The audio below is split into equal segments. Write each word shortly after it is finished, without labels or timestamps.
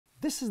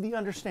This is the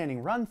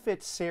Understanding Run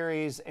Fit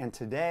series, and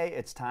today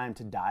it's time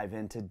to dive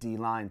into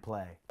D-line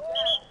play.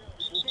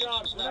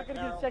 We're not going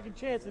to get a second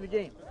chance in the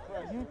game.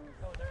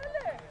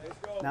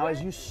 Now,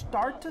 as you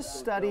start to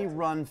study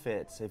run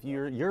fits, if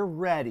you're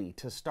ready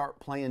to start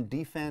playing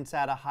defense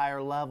at a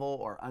higher level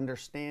or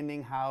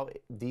understanding how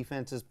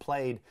defense is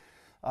played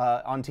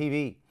on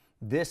TV,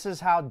 this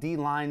is how D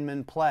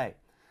linemen play.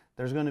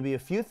 There's going to be a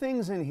few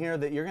things in here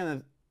that you're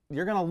going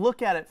to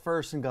look at it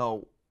first and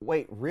go,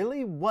 wait,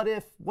 really? What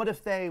if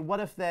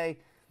they?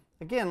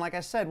 Again, like I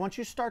said, once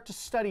you start to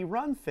study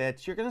run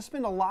fits, you're going to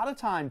spend a lot of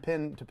time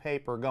pen to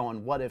paper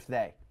going, what if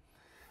they?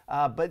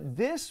 But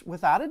this,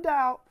 without a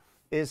doubt,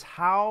 is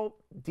how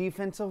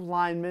defensive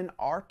linemen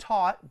are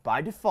taught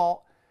by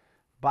default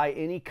by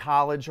any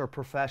college or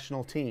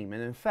professional team.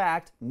 And in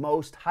fact,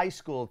 most high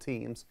school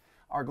teams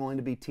are going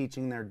to be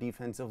teaching their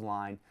defensive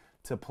line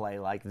to play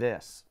like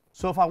this.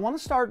 So if I want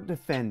to start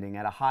defending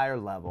at a higher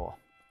level,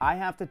 I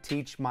have to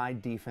teach my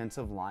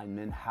defensive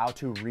linemen how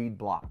to read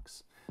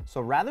blocks. So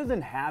rather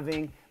than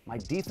having my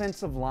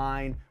defensive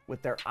line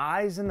with their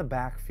eyes in the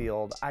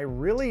backfield, I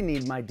really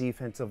need my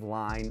defensive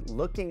line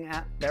looking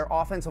at their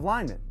offensive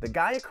lineman, the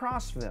guy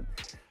across from them.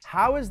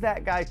 How is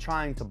that guy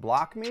trying to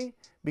block me?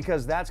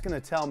 Because that's going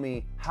to tell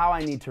me how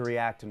I need to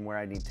react and where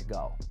I need to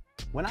go.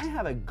 When I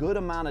have a good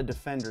amount of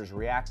defenders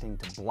reacting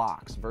to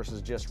blocks versus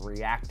just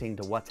reacting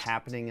to what's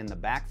happening in the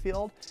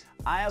backfield,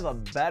 I have a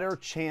better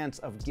chance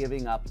of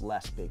giving up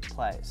less big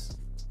plays.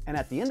 And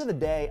at the end of the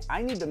day,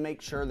 I need to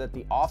make sure that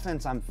the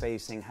offense I'm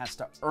facing has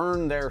to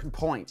earn their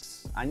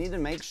points. I need to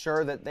make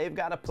sure that they've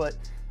got to put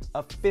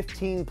a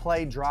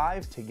 15-play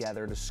drive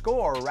together to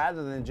score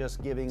rather than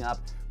just giving up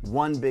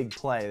one big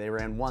play. They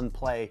ran one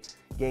play,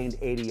 gained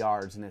 80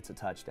 yards, and it's a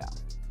touchdown.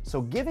 So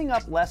giving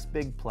up less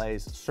big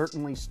plays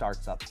certainly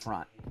starts up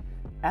front.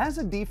 As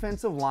a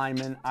defensive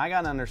lineman, I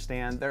got to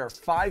understand there are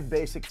 5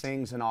 basic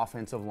things an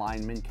offensive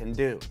lineman can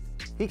do.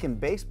 He can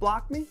base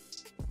block me,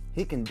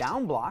 he can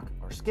down block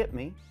or skip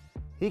me,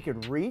 he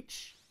could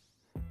reach,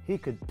 he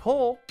could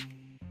pull,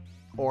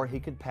 or he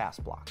could pass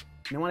block.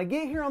 Now when I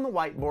get here on the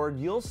whiteboard,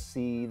 you'll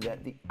see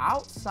that the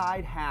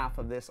outside half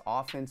of this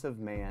offensive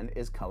man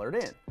is colored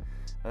in.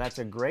 Now, that's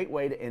a great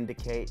way to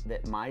indicate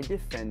that my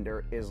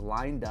defender is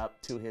lined up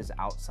to his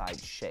outside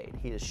shade.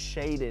 He is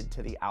shaded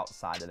to the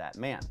outside of that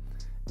man.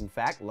 In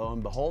fact, lo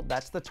and behold,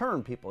 that's the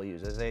term people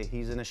use,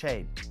 he's in a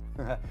shade.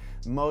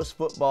 Most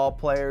football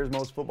players,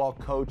 most football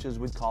coaches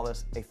would call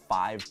this a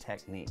 5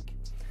 technique.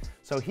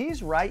 So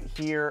he's right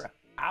here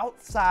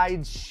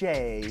outside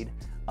shade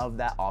of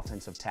that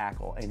offensive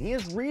tackle, and he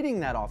is reading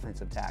that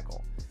offensive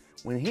tackle.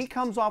 When he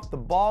comes off the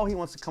ball, he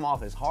wants to come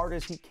off as hard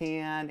as he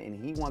can, and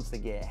he wants to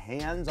get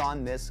hands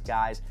on this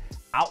guy's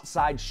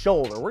outside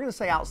shoulder. We're going to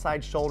say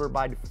outside shoulder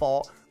by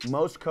default.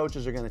 Most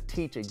coaches are going to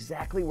teach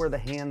exactly where the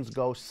hands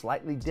go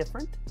slightly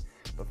different.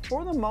 But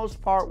for the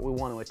most part, we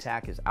want to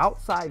attack his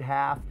outside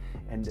half,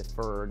 and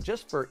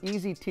just for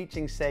easy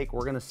teaching's sake,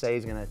 we're going to say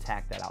he's going to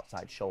attack that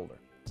outside shoulder.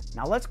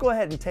 Now let's go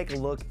ahead and take a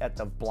look at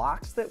the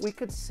blocks that we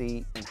could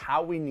see and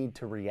how we need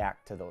to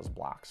react to those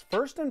blocks.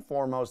 First and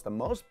foremost, the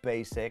most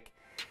basic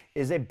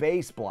is a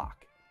base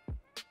block.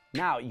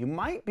 Now, you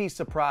might be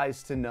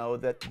surprised to know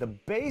that the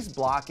base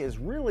block is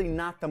really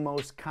not the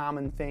most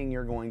common thing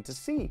you're going to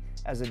see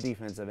as a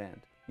defensive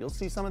end. You'll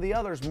see some of the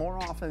others more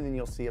often than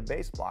you'll see a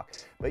base block,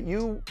 but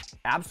you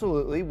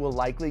absolutely will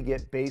likely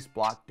get base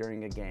block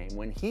during a game.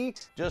 When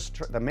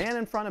the man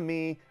in front of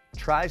me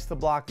tries to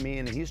block me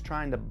and he's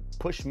trying to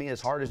push me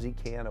as hard as he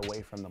can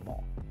away from the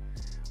ball.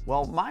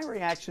 Well, my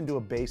reaction to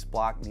a base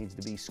block needs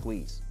to be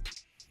squeeze.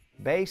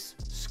 Base,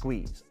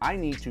 squeeze. I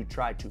need to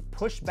try to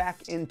push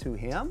back into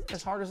him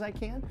as hard as I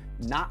can,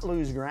 not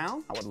lose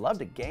ground. I would love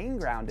to gain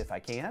ground if I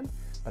can,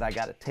 but I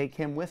got to take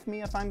him with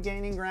me if I'm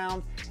gaining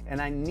ground, and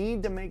I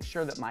need to make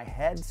sure that my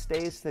head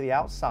stays to the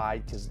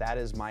outside because that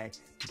is my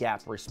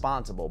gap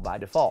responsible by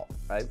default,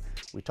 right?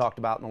 We talked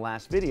about in the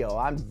last video,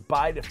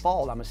 by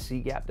default, I'm a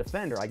C-gap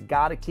defender. I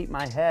got to keep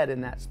my head in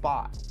that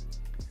spot.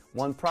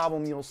 One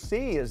problem you'll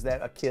see is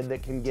that a kid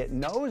that can get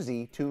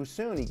nosy too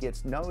soon. He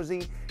gets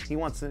nosy,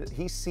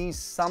 he sees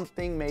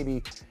something,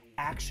 maybe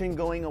action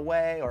going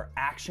away or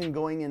action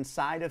going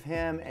inside of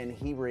him, and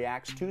he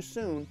reacts too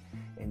soon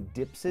and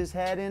dips his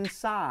head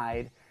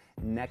inside.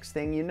 Next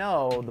thing you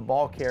know, the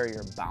ball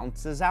carrier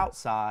bounces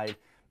outside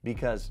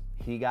because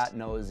he got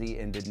nosy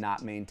and did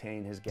not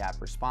maintain his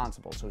gap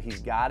responsible. So he's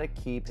got to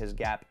keep his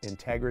gap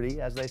integrity,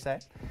 as they say,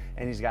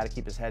 and he's got to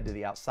keep his head to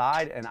the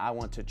outside, and I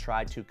want to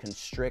try to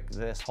constrict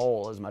this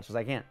hole as much as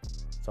I can.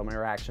 So my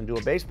reaction to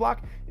a base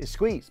block is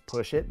squeeze,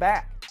 push it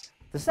back.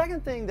 The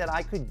second thing that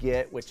I could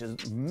get, which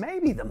is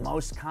maybe the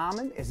most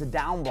common, is a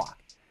down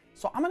block.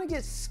 So I'm going to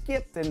get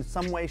skipped in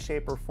some way,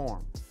 shape, or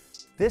form.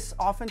 This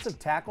offensive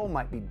tackle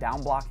might be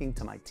down blocking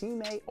to my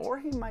teammate, or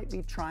he might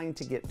be trying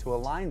to get to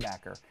a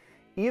linebacker.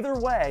 Either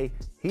way,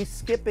 he's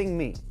skipping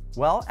me.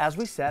 Well, as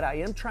we said, I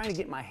am trying to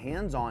get my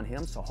hands on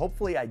him, so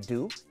hopefully I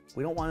do.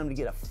 We don't want him to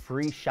get a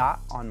free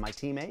shot on my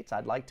teammates.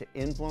 I'd like to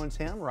influence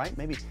him, right?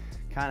 Maybe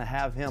kind of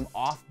have him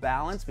off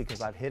balance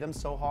because I've hit him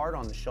so hard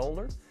on the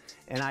shoulder.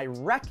 and I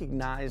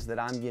recognize that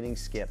I'm getting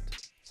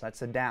skipped. So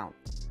that's a down.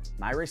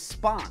 My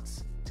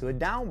response to a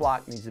down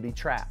block needs to be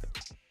trap.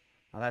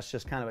 Now that's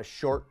just kind of a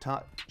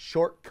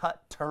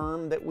shortcut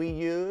term that we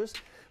use,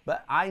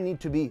 but I need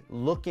to be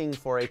looking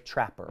for a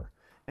trapper.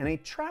 And a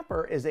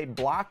trapper is a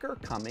blocker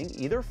coming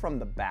either from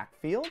the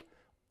backfield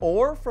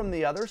or from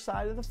the other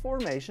side of the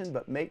formation,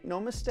 but make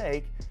no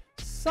mistake,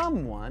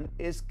 someone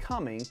is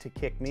coming to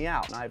kick me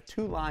out. And I have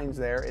two lines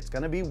there. It's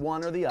going to be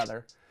one or the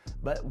other,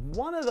 but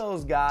one of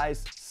those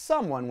guys,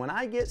 someone, when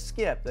I get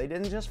skipped, they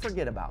didn't just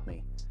forget about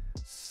me.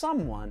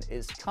 Someone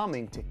is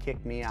coming to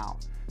kick me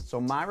out.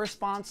 So my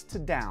response to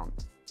down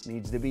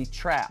needs to be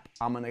trap.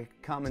 I'm going to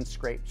come and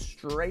scrape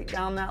straight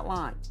down that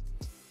line.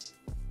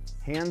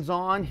 Hands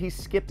on, he's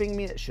skipping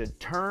me. It should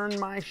turn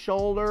my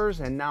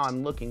shoulders, and now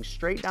I'm looking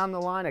straight down the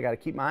line. I got to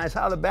keep my eyes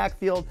out of the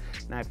backfield,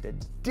 and I have to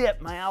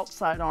dip my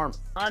outside arm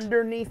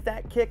underneath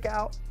that kick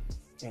out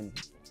and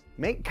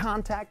make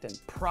contact and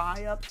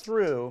pry up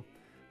through.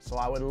 So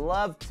I would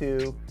love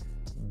to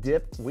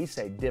dip, we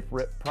say dip,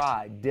 rip,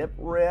 pry. Dip,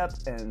 rip,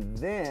 and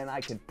then I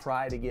could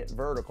pry to get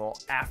vertical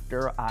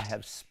after I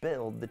have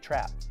spilled the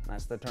trap.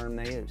 That's the term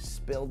they use,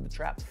 spilled the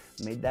trap.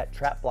 Made that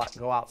trap block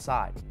go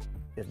outside.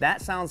 If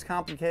that sounds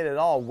complicated at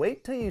all,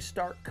 wait till you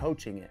start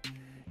coaching it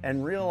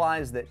and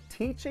realize that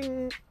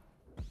teaching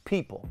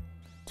people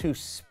to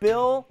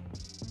spill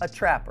a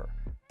trapper,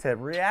 to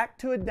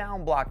react to a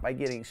down block by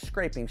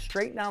scraping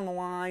straight down the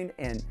line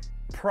and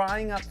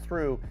prying up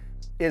through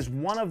is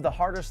one of the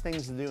hardest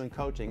things to do in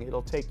coaching.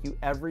 It'll take you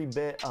every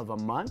bit of a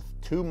month,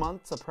 2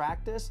 months of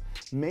practice,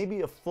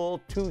 maybe a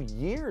full 2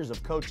 years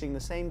of coaching the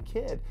same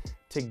kid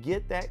to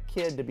get that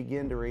kid to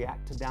begin to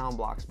react to down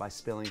blocks by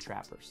spilling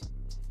trappers.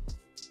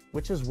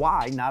 Which is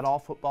why not all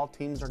football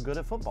teams are good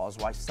at football. It's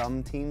why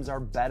some teams are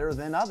better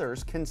than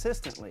others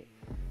consistently.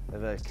 They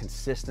have a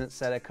consistent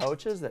set of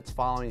coaches that's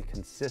following a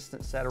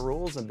consistent set of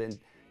rules and been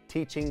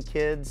teaching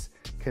kids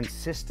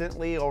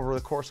consistently over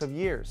the course of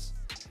years.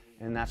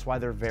 And that's why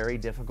they're very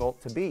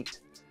difficult to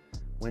beat.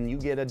 When you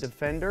get a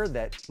defender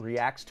that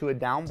reacts to a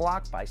down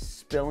block by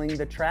spilling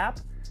the trap,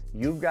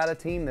 you've got a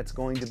team that's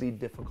going to be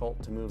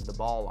difficult to move the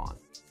ball on.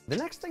 The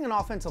next thing an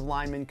offensive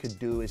lineman could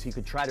do is he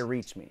could try to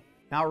reach me.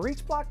 Now, a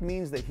reach block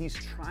means that he's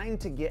trying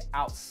to get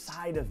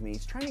outside of me.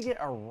 He's trying to get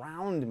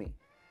around me.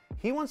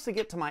 He wants to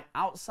get to my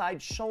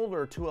outside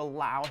shoulder to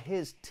allow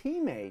his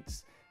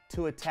teammates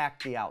to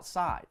attack the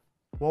outside.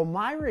 Well,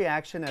 my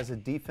reaction as a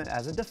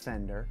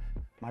defender,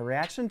 my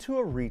reaction to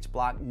a reach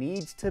block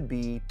needs to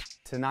be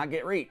to not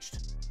get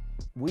reached.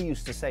 We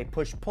used to say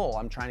push-pull.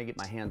 I'm trying to get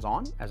my hands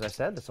on. As I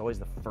said, that's always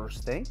the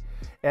first thing.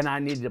 And I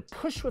need to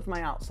push with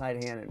my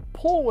outside hand and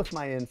pull with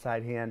my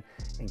inside hand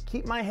and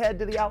keep my head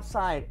to the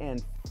outside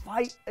and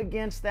fight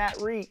against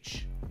that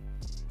reach.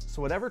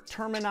 So whatever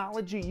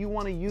terminology you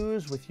want to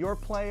use with your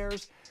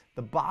players,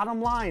 the bottom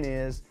line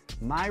is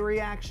my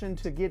reaction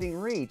to getting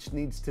reached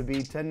needs to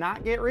be to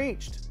not get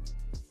reached.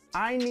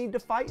 I need to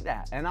fight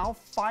that, and I'll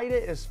fight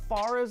it as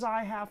far as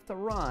I have to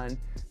run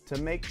to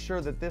make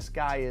sure that this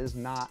guy is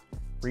not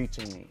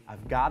reaching me.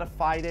 I've got to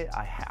fight it.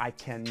 I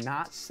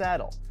cannot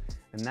settle.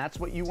 And that's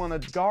what you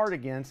want to guard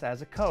against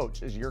as a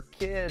coach, is your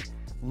kid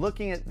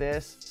looking at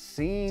this,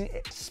 seeing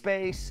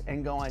space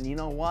and going, you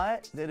know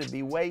what? It'd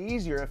be way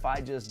easier if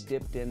I just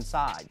dipped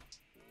inside.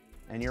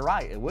 And you're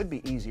right, it would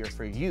be easier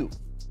for you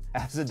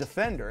as a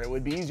defender. It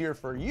would be easier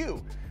for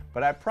you,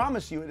 but I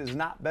promise you it is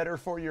not better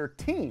for your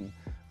team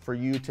for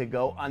you to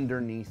go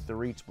underneath the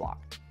reach block.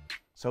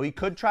 So he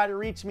could try to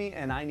reach me,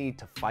 and I need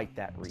to fight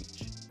that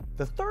reach.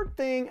 The third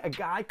thing a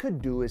guy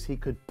could do is he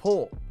could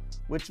pull,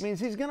 which means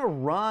he's gonna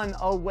run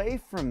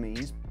away from me.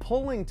 He's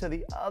pulling to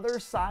the other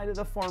side of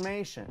the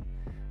formation.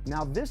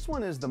 Now this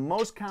one is the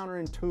most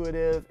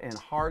counterintuitive and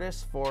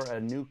hardest for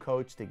a new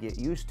coach to get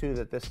used to,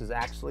 that this is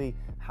actually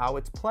how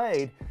it's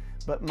played,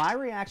 but my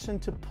reaction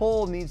to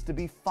pull needs to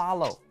be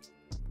follow.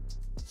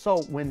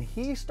 So when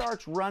he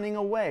starts running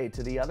away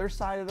to the other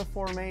side of the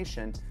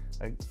formation,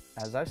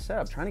 as I said,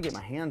 I'm trying to get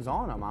my hands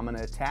on him. I'm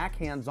gonna attack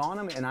hands on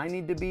him, and I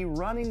need to be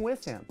running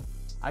with him.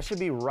 I should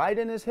be right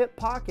in his hip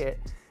pocket,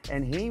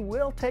 and he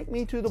will take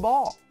me to the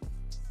ball.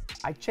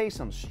 I chase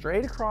him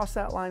straight across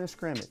that line of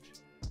scrimmage.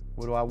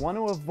 What I want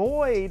to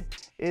avoid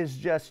is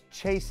just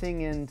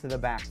chasing into the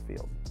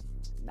backfield.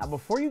 Now,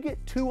 before you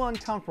get too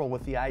uncomfortable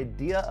with the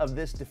idea of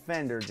this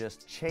defender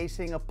just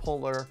chasing a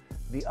puller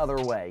the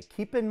other way,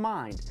 keep in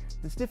mind,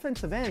 this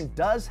defensive end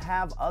does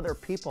have other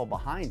people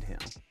behind him,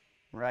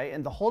 right?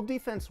 And the whole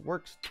defense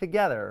works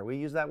together. We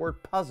use that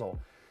word puzzle.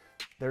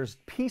 There's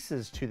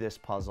pieces to this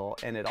puzzle,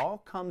 and it all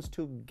comes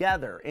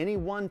together. Any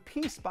one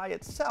piece by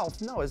itself,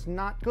 no, is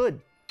not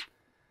good.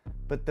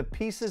 But the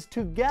pieces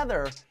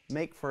together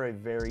make for a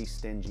very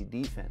stingy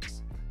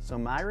defense. So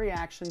my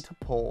reaction to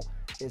pull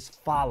is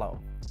follow.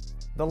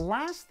 The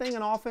last thing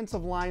an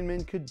offensive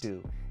lineman could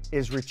do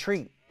is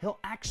retreat. He'll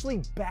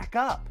actually back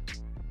up.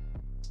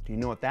 Do you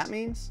know what that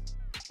means?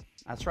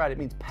 That's right, it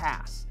means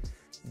pass.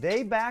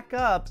 They back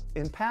up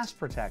in pass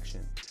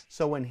protection.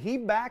 So when he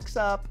backs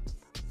up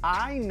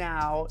I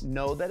now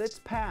know that it's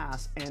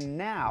pass, and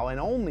now, and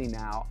only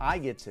now, I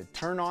get to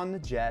turn on the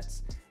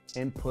jets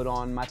and put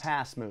on my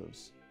pass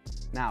moves.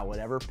 Now,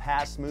 whatever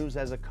pass moves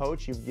as a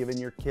coach you've given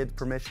your kids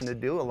permission to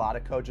do, a lot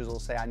of coaches will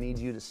say, I need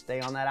you to stay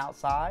on that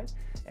outside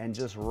and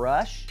just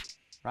rush,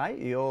 right?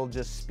 You'll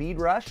just speed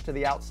rush to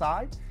the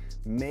outside.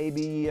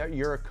 Maybe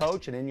you're a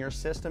coach and in your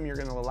system you're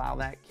going to allow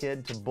that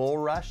kid to bull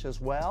rush as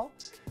well.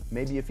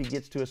 Maybe if he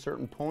gets to a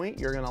certain point,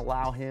 you're going to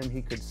allow him,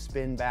 he could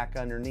spin back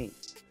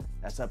underneath.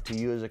 That's up to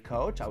you as a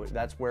coach.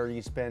 That's where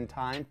you spend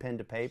time, pen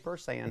to paper,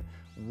 saying,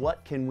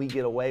 what can we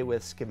get away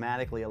with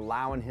schematically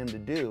allowing him to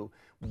do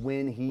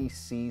when he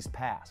sees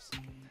pass?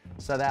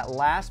 So that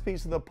last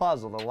piece of the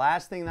puzzle, the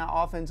last thing that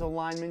offensive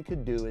lineman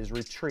could do is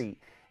retreat.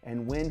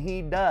 And when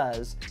he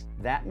does,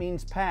 that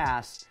means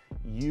pass,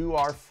 you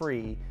are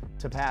free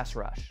to pass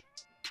rush.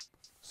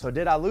 So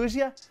did I lose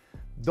you?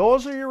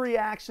 Those are your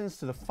reactions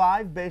to the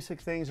 5 basic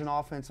things an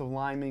offensive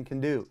lineman can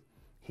do.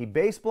 He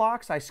base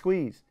blocks, I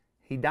squeeze.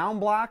 He down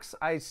blocks,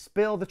 I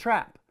spill the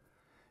trap.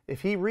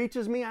 If he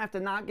reaches me, I have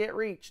to not get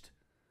reached.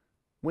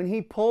 When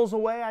he pulls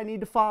away, I need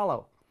to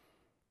follow.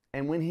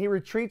 And when he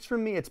retreats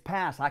from me, it's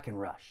pass, I can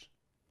rush.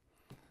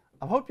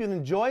 I hope you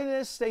enjoy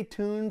this. Stay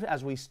tuned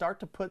as we start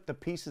to put the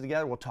pieces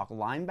together. We'll talk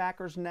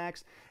linebackers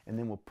next, and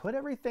then we'll put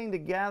everything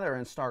together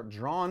and start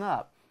drawing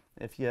up.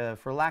 If you,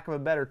 for lack of a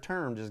better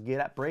term, just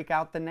break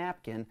out the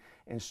napkin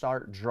and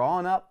start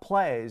drawing up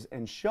plays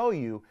and show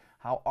you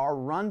how our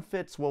run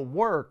fits will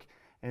work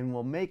and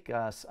will make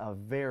us a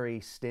very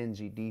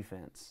stingy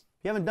defense.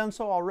 If you haven't done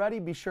so already,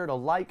 be sure to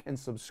like and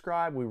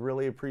subscribe. We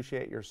really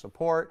appreciate your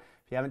support.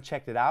 If you haven't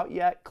checked it out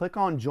yet, click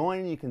on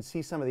join. You can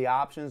see some of the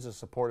options to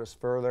support us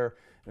further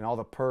and all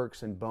the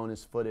perks and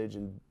bonus footage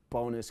and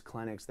bonus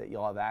clinics that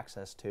you'll have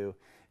access to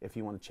if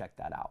you want to check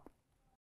that out.